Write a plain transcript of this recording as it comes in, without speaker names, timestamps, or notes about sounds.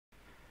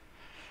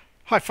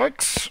Hi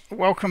folks,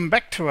 welcome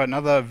back to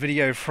another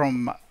video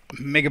from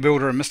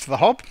MegaBuilder and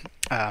MrTheHobb.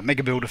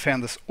 MegaBuilder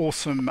found this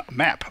awesome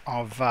map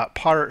of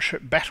Pirate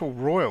Ship Battle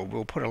Royal.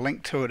 We'll put a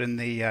link to it in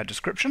the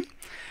description.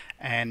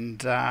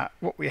 And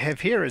what we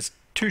have here is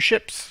two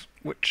ships,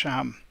 which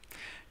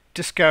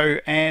Disco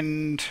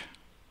and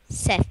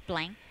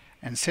Sethbling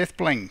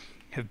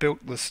have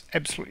built this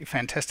absolutely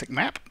fantastic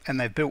map, and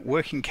they've built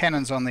working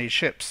cannons on these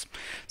ships.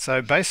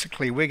 So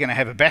basically we're going to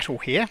have a battle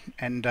here,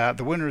 and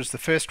the winner is the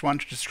first one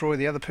to destroy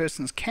the other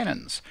person's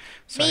cannons.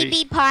 So Me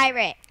be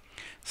pirate.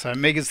 So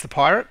Mega's the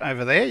pirate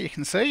over there, you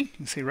can see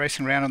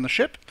racing around on the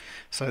ship.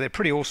 So they're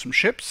pretty awesome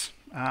ships.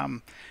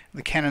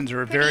 The cannons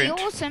are a variant.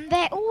 Awesome,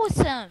 they're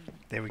awesome.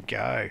 There we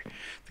go.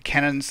 The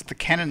cannons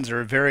are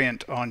a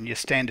variant on your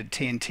standard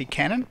TNT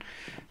cannon,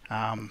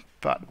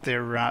 but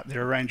they're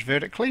arranged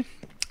vertically.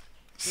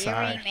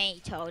 Deary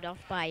me, told off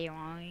by your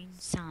own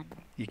son.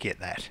 You get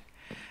that.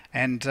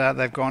 And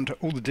they've gone to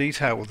all the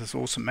detail with this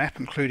awesome map,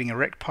 including a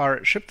wrecked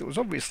pirate ship that was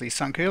obviously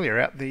sunk earlier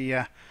out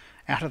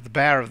of the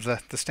bow of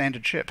the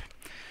standard ship.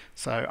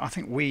 So I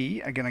think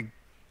we are going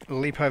to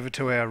leap over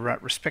to our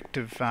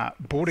respective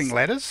boarding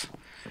ladders,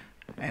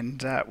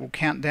 and we'll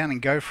count down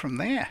and go from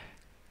there.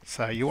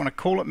 So you want to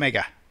call it,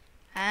 Mega?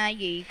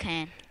 You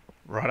can.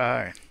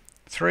 Righto.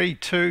 3,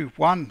 2,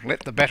 1, let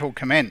the battle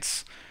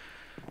commence.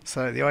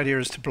 So the idea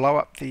is to blow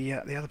up the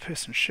other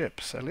person's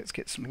ship. So let's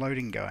get some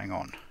loading going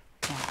on.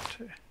 1,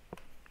 2,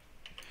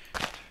 3,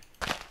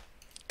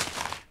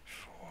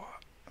 4.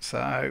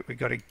 So we've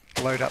got to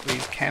load up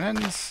these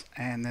cannons,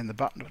 and then the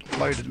button to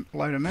load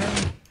them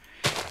in.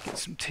 Get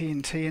some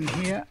TNT in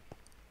here.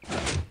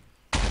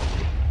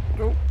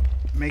 Oh,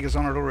 Mega's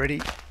on it already.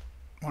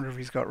 Wonder if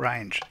he's got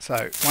range. So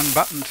one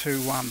button to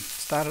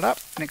start it up.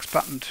 Next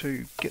button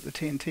to get the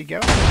TNT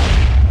going.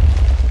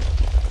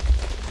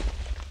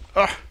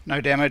 Oh,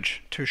 no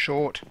damage, too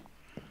short.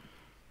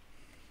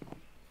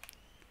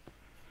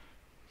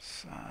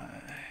 So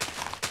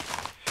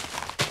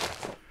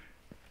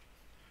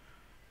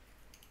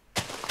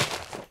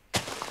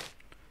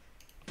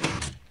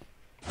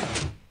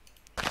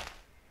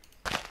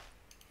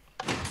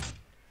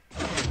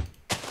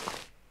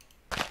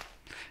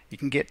you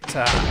can get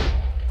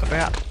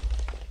about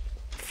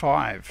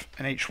 5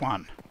 in each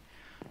one.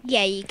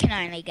 Yeah, you can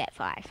only get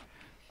 5.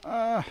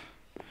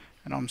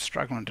 And I'm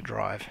struggling to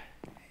drive.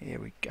 Here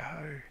we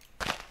go.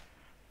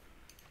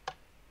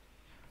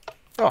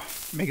 Oh,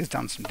 Mega's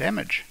done some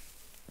damage.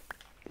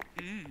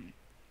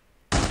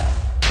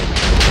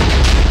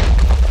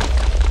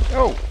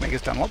 Oh,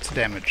 Mega's done lots of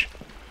damage.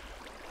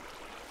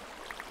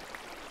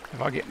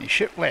 Have I got any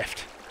ship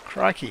left?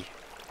 Crikey.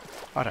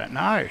 I don't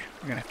know.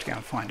 We're going to have to go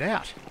and find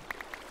out.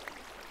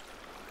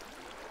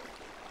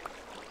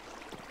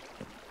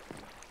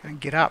 Go and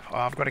get up. Oh,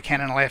 I've got a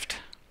cannon left.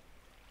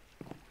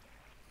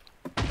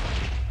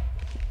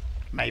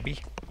 Maybe.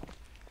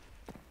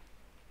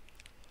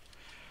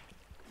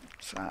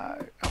 So,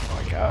 up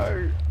I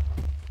go.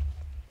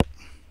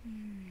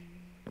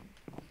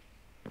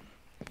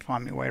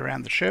 Find my way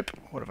around the ship.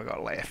 What have I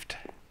got left?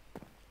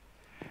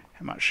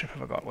 How much ship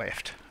have I got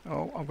left?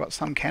 Oh, I've got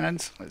some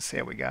cannons. Let's see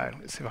how we go.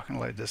 Let's see if I can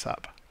load this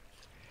up.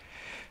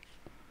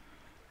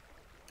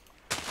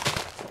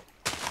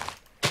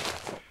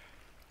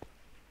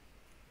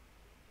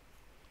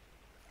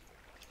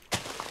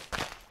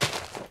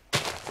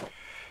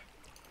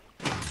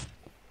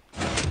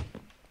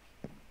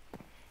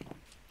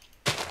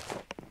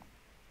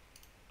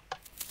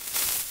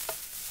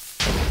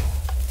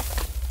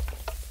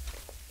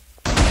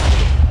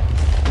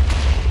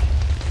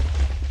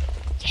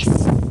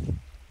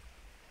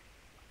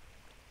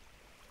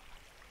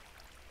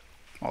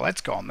 Well,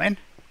 that's gone then.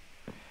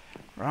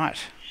 Right,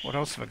 what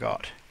else have I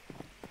got?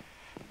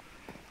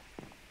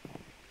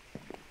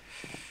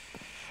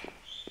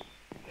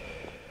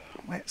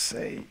 Let's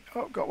see.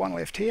 Oh, I've got one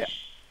left here.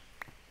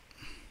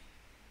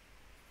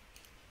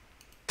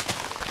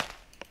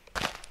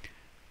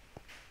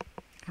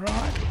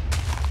 Right.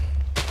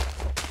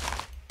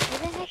 Where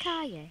the heck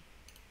are you?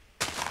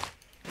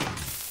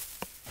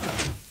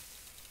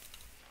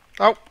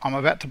 Oh, I'm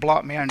about to blow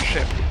up my own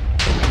ship. There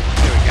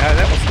we go.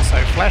 That wasn't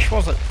so flash,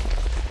 was it?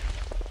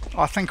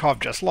 I think I've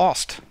just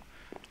lost.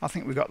 I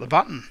think we got the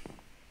button.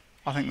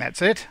 I think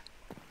that's it.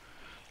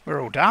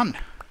 We're all done.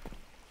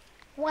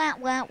 Wah,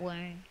 wah,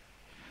 wah.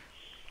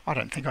 I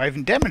don't think I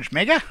even damaged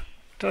Mega.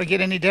 Did I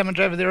get any damage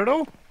over there at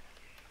all?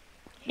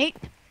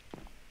 Nope.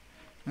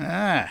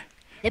 Ah.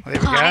 The Well,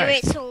 there we go.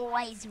 pirates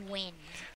always win.